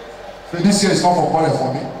 So this year is not for quarrel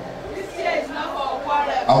for me. This year is not for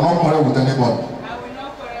quarrel. I will not quarrel with anybody. I will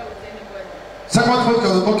not quarrel with anybody. Second,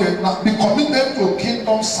 okay, now be committed to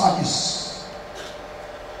kingdom service.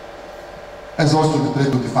 Exodus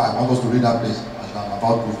 23:25. I want us to read that place as I'm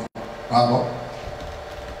about to round up.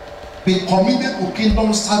 Be committed to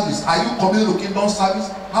kingdom service. Are you committed to kingdom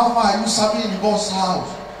service? How far are you serving in God's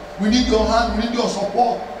house? We need your hand, we need your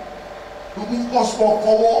support to move God's work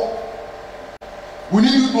forward. We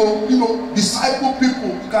need you to, disciple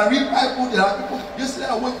people. You can read Bible. There are people. Yesterday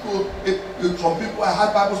I went to some people. I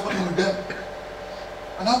had Bible study with them,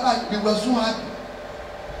 and after they were so happy.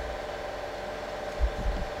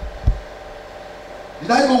 Did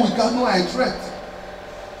I know we can know I threat?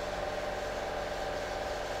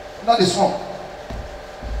 That is wrong.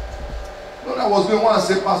 You know, I was going to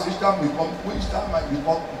say, Pastor, each time you talk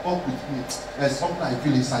with me, there's something I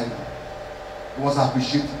feel inside me. It was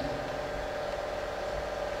appreciated.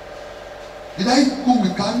 Did I go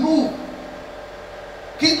with God? No.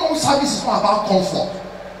 Kingdom service is not about comfort.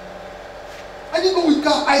 I didn't go with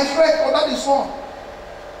God. I trekked under the sun.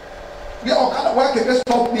 Yeah, Okada work against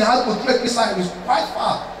stop me. I had to trek inside. It's quite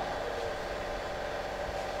far.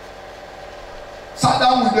 Sat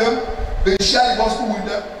down with them. They shared the gospel with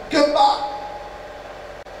them. Came back.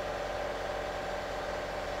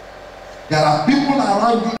 There are people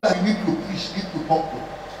around you that you need to preach, need to talk to.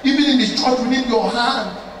 Even in the church, we need your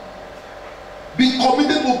hand. Be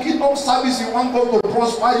committed to kingdom service. You want God to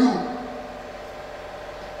prosper you.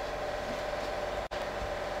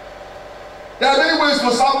 There are many ways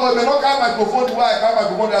to serve God. They don't carry microphone the way I carry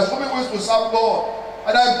microphone. There are so many ways to serve God.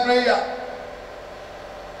 Either in prayer,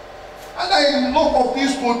 either in lot of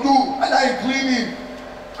things to do, either in cleaning,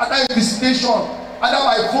 either in visitation, either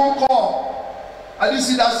by phone call. I didn't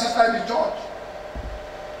see that sister in the church.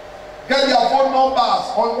 Get their phone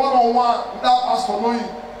numbers on one-on-one without pastor knowing.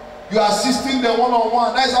 You are assisting them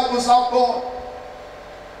one-on-one. That is how to serve God.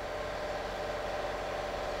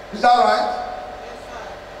 Is that right?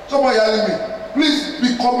 Somebody yelling me. Please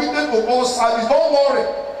be committed to God's service. Don't worry.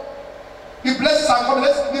 The blessings are coming.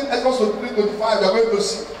 Let's read Exodus 23:25. We are going to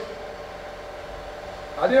see.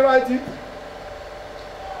 Are they writing?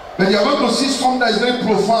 But you are going to see something that is very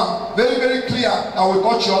profound, very, very clear that will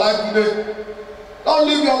touch your life today. Don't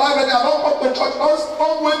live your life and don't come to church.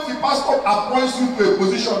 Don't wait till pastor appoints you to a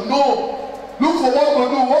position. No. Look for what to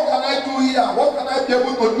do. What can I do here? What can I be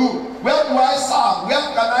able to do? Where do I serve? Where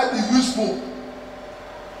can I be useful?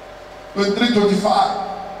 23:25.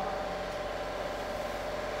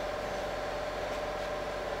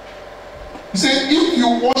 He said, if you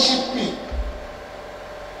worship me,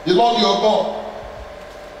 the Lord your God,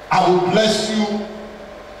 I will bless you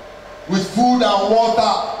with food and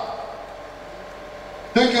water.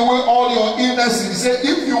 Take away all your illnesses. He said,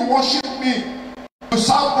 if you worship me, you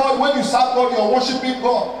serve God. When you serve God, you are worshiping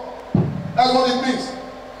God. That's what it means.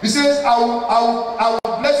 He says, I will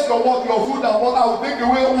bless your water, your food and water. I will take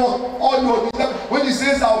away all your desire. When he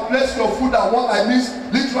says, I will bless your food and water, it means,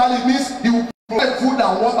 literally means he will provide food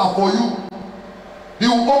and water for you. He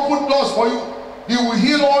will open doors for you. He will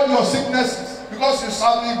heal all your sicknesses because you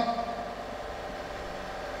serve him.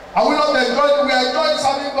 And we not enjoy, we are enjoying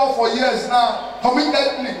serving God for years now,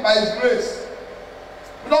 committedly by his grace.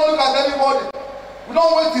 We don't look at anybody. We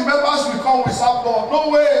don't wait till members will come, we serve God. No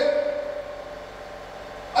way.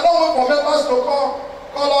 I don't wait for members to come.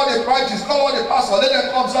 Call all the branches, call all the pastors, let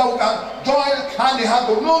them come so we can join hand in hand.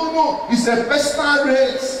 No. It's a personal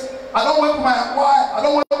race. I don't wait for my wife. I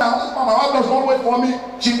don't wait for my husband. My wife does not wait for me.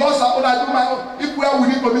 She does her own, I do my own. If we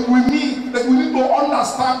need to meet, we meet. But we need to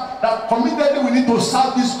understand that committedly we need to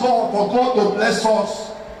serve this God for God to bless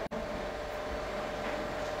us.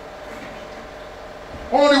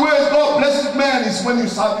 One of the ways God blesses men is when you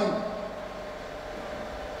serve him.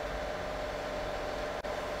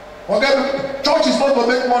 Forget me. Church is not to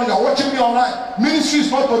make money. You're watching me online. Ministry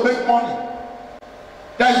is not to make money.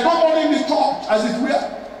 There is no money in the church as it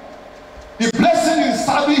were. The blessing in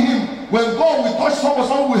serving him, when God will touch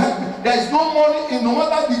someone will help me. There is no money in, no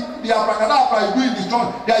matter the abracadabra I do in the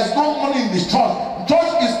church, there is no money in the church.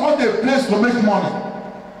 Church is not a place to make money.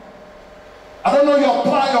 I don't know your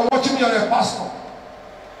plan, you're watching me, you're a pastor.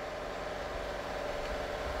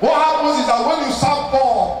 What happens is that when you serve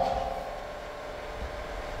God,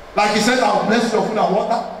 like he says, I will bless your food and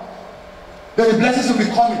water, then the blessings will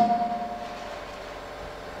be coming.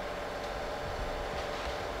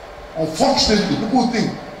 Unfortunately, people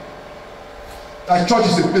think that church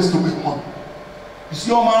is a place to make money. You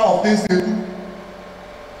see all manner of things they do.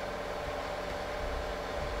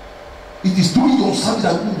 It is through your service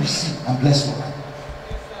that people receive and bless your life.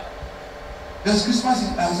 There's Christmas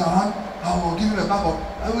is around. I will give you a bag of.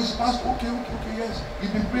 I will ask, okay, yes.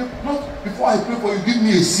 You've been praying. Not before I pray for you, give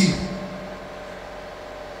me a seed.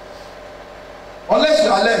 Unless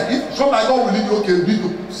you are led. If some like God will lead you, okay, you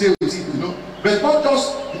need to say a seed, you know. But not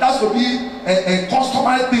just, it has to be a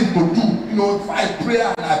customary thing to do. You know, if I pray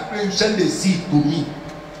and I pray, you send a seed to me.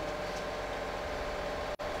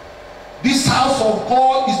 This house of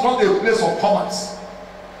God is not a place of commerce.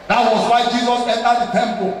 That was why Jesus entered the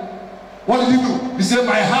temple. What did he do? He said,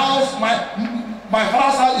 my house, my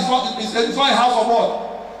father's house is not a house of what?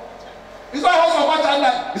 It's not a house of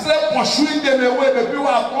merchandise. He said, pursuing them away. The people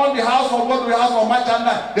have turned the house of God to the house of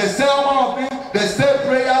merchandise. They sell one of things, they sell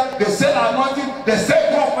prayer, they sell anointing, they sell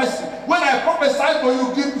prophecy. When I prophesy to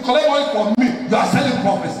you, collect money from me, you are selling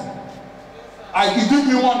prophecy. You give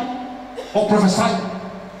me money for prophesying.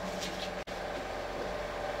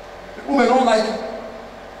 People may not like it.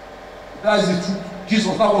 That is the truth.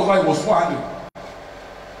 Jesus, that was why he was so angry.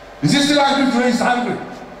 Is he still angry today? He's angry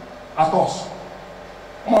at us.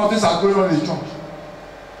 Some of things are going on in the church.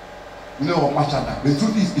 You know what merchandise. The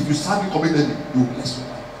truth is, if you serve the commitment, you will bless your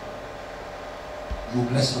life. You will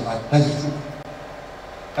bless your life. That's the truth.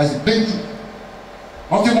 That's the plain truth.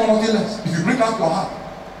 Nothing more, nothing less. If you bring out your heart,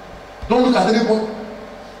 don't look at anybody.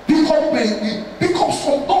 Pick up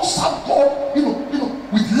some. Don't serve God, you know,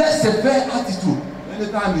 with less severe attitude.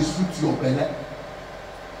 Anytime it suits your belly,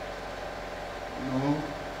 you know,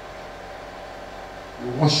 we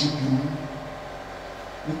worship you.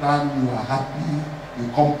 Anytime you are happy, you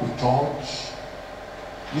come to church.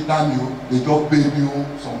 Anytime they just pay you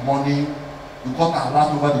some money, you got a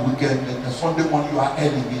lot over the weekend, and the Sunday morning you are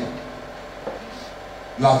early here.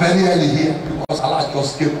 You are very early here because Allah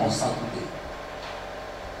just came on Saturday.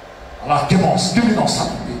 Allah came on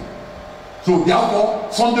Saturday. So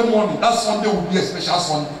therefore, Sunday morning, that Sunday will be a special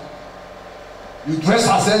Sunday. You dress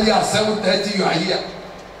as early as 7:30, you are here.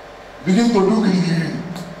 Begin to look in the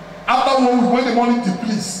after when the morning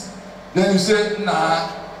depletes, then you say, nah,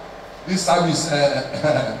 this service,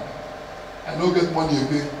 I don't get money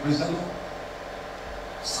again. Praise the Lord.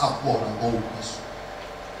 Serve God and God will bless you.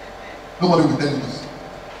 Nobody will tell you this.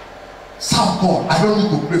 Serve God, I don't need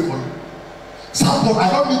to pray for you. Serve God, I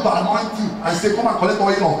don't need to anoint you and say, come and collect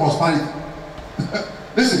oil of prosperity.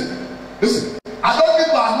 Listen, I don't need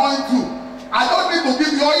to anoint you. I don't need to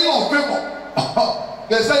give you oil of favor.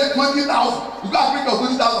 They say 20,000. You can't bring your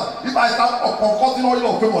 20,000. If I start concocting oil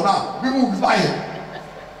of favor now, people will be buying.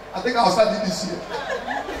 I think I'll start it this year.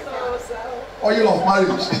 Oil of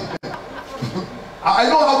marriage. I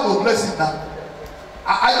know how to bless it now.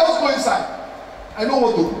 I just go inside. I know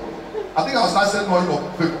what to do. I think I'll start selling oil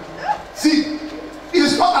of favor. See,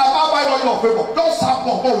 it's not about buying oil of favor. Just serve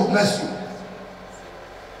God, God will bless you.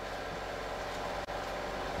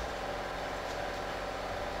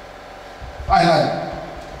 Finally,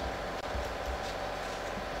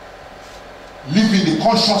 live in the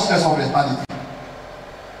consciousness of eternity.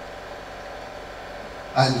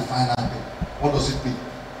 That's the final thing. What does it mean?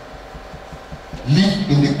 Live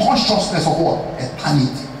in the consciousness of what?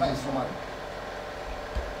 Eternity. That is formal.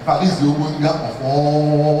 In fact, this is the opening of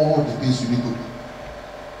all the things you need to do.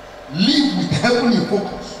 Live with heavenly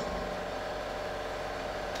focus.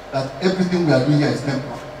 That everything we are doing here is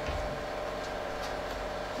temporal.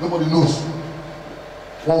 Nobody knows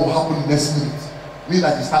what will happen next minute. Me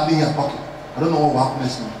that is standing here talking, I don't know what will happen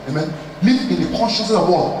next minute. Amen. Live in the consciousness of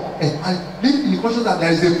what? And live in the consciousness that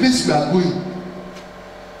there is a place we are going.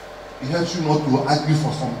 It helps you not to argue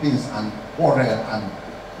for some things and quarrel, and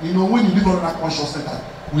when you live under that consciousness, that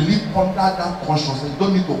we live under that consciousness, you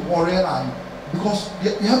don't need to quarrel, and because the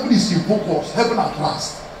heaven is in focus, heaven at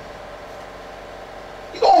last.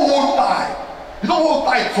 You don't hold tight. You don't hold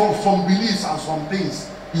tight from some beliefs and some things.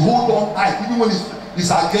 You hold on tight, even when it's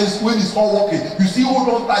against, when it's not working. You still hold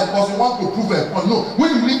on tight because you want to prove it. But no,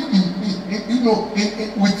 when you live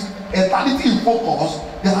with eternity in focus,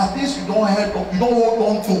 there are things you don't hold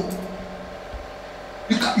on to.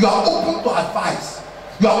 You are open to advice.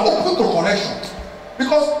 You are open to correction.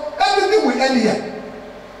 Because everything we end here,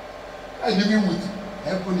 I living with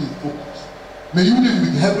heavenly focus. May you live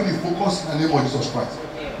with heavenly focus in the name of Jesus Christ.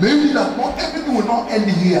 May you live that not everything will not end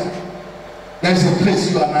here. There is a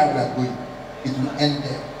place you and I are going. It will end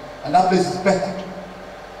there. And that place is better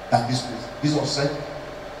than this place. Jesus said,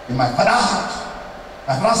 in my father's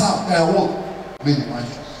house, there are what? Many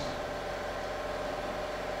mansions.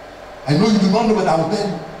 I know you do not know, but I will tell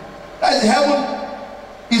you. That is heaven.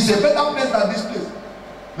 It's a better place than this place.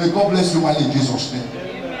 May God bless you in Jesus' name.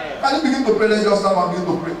 Amen. Can you begin to pray? Let's just stand and begin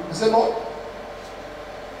to pray. I say, Lord,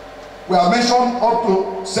 we have mentioned up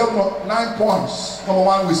to 7 or 9 points. Number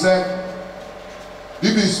 1, we said,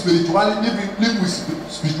 live in spirituality, live with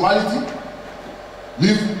spirituality,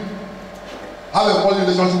 have a quality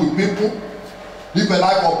relationship with people, live a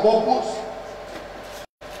life of purpose,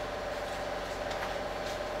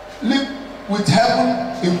 live with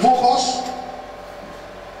heaven in focus,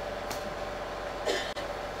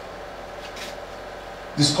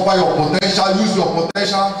 discover your potential, use your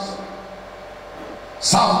potentials,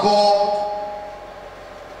 serve God,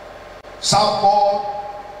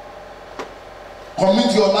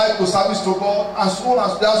 commit your life to service to God, and so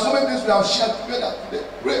on. There are so many things we have shared together today.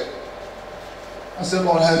 Pray. I said,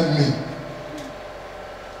 Lord, help me.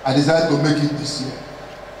 I desire to make it this year.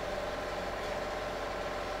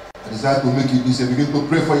 I desire to make it this year. Begin to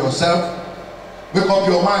pray for yourself. Make up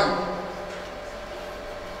your mind.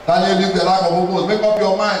 Daniel lived the life of Obos. Make up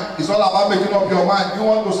your mind. It's all about making up your mind. You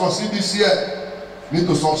want to succeed this year. You need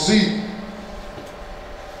to succeed.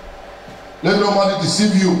 Let nobody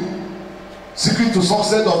deceive you. Secret to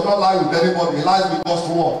success does not lie with anybody. It lies with God's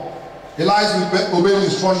word. It lies with obeying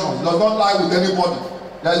instructions. It does not lie with anybody.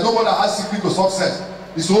 There is nobody that has secret to success.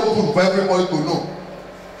 It's open for everybody to know.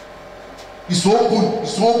 It's open.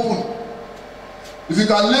 It's open. If you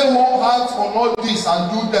can lay whole hands on all this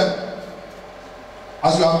and do them,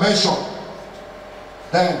 as you have mentioned,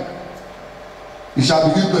 then you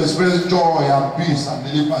shall begin to experience joy and peace and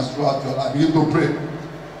deliverance throughout your life. Begin to pray.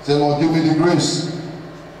 Say, Lord, give me the grace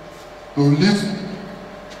to live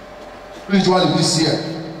spiritually this year.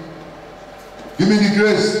 Give me the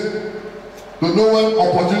grace to know when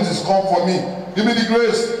opportunities come for me. Give me the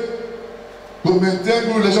grace to maintain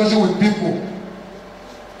good relationship with people.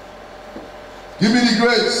 Give me the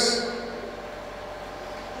grace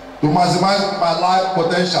to maximize my life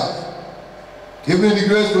potential. Give me the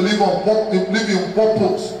grace to live in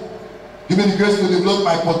purpose. Give me the grace to develop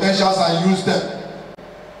my potentials and use them.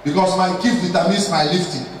 Because my gift determines my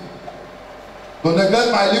lifting. To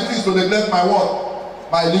neglect my lifting is to neglect my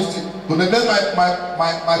what? My lifting. To neglect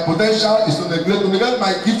my potential is to neglect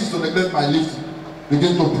my gift is to neglect my lifting.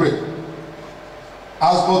 Begin to pray.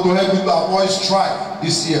 Ask God to help you to avoid strife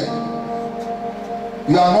this year.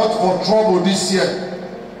 You are not for trouble this year.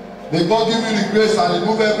 May God give you the grace and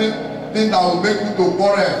remove everything that will make you to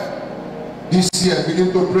quarrel this year.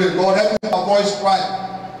 Begin to pray. Lord, help me to avoid strife.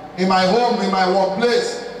 In my home, in my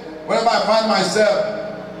workplace, wherever I find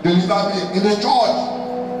myself, deliver me. In the church,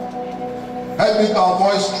 help me to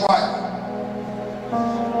avoid strife.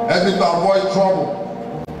 Help me to avoid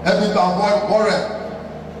trouble. Help me to avoid quarrel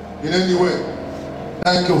in any way.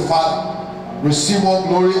 Thank you, Father. Receive all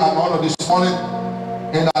glory and honor this morning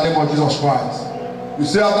in the name of Jesus Christ. You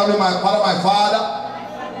say after me, my Father, my Father.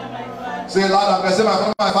 Say it loud and say, my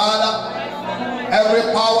Father, my Father. Every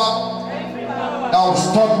power that will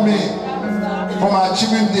stop me from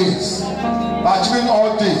achieving this, achieving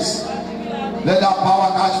all this, let that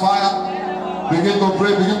power catch fire. Begin to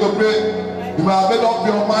pray, begin to pray. You may have made up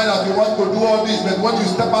your mind that you want to do all this, but when you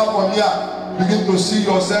step out from here, begin to see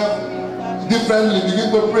yourself differently. Begin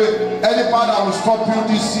to pray. Any power that will stop you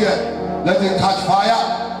this year, let it catch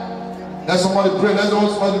fire. Let somebody pray. Let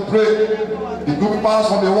somebody pray. The good powers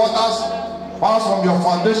from the waters, powers from your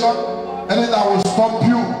foundation, anything that will stop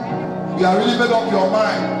you. You are really made up your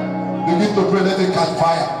mind. Begin to pray. Let it catch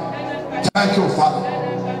fire. Thank you, Father.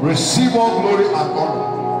 Receive all glory and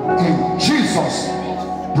honor. In Jesus'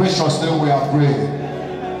 precious name we are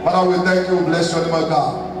praying. Father, we thank you. Bless your name,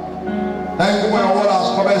 God. Thank you for your word has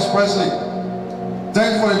come expressly.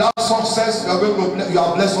 Thank you for that success you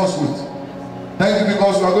have blessed us with. Thank you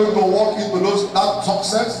because we are going to walk into that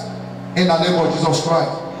success in the name of Jesus Christ.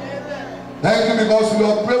 Thank you because we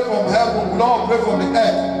operate from heaven. We don't operate from the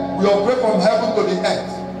earth. We operate from heaven to the earth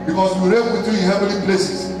because we reign with you in heavenly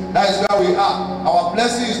places. That is where we are. Our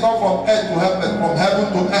blessing is not from earth to heaven, from heaven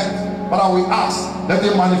to earth. But we ask, let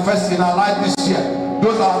it manifest in our life this year.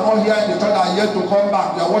 Those that are not here in the church are yet to come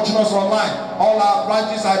back. You are watching us online. All our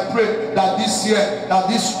branches, I pray that this year, that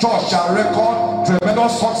this church shall record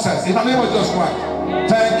tremendous success. In the name of Jesus Christ.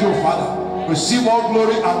 Thank you, Father. Receive all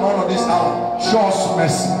glory and honor this hour. Show us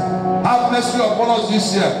mercy. Have mercy upon us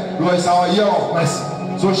this year. Because it's our year of mercy.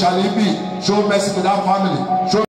 So shall it be. Show mercy to that family. Show